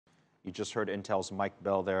You just heard Intel's Mike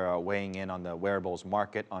Bell there weighing in on the wearables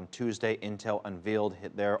market. On Tuesday, Intel unveiled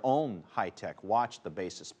their own high-tech watch, the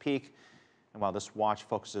Basis Peak. And while this watch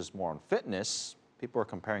focuses more on fitness, people are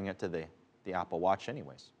comparing it to the Apple Watch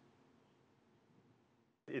anyways.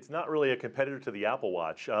 It's not really a competitor to the Apple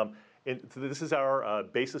Watch. This is our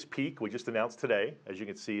Basis Peak we just announced today. As you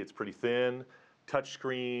can see, it's pretty thin,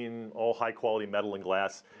 touchscreen, all high-quality metal and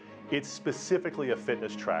glass. It's specifically a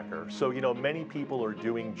fitness tracker. So, many people are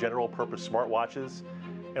doing general-purpose smartwatches,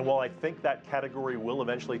 and while I think that category will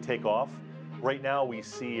eventually take off, right now we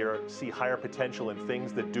see higher potential in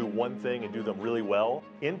things that do one thing and do them really well.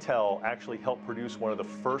 Intel actually helped produce one of the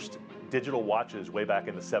first digital watches way back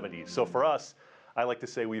in the 70s. So for us, I like to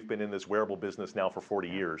say we've been in this wearable business now for 40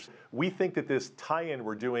 years. We think that this tie-in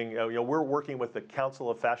we're doing, we're working with the Council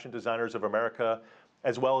of Fashion Designers of America,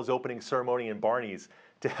 as well as Opening Ceremony in Barney's,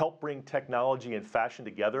 to help bring technology and fashion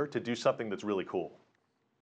together to do something that's really cool.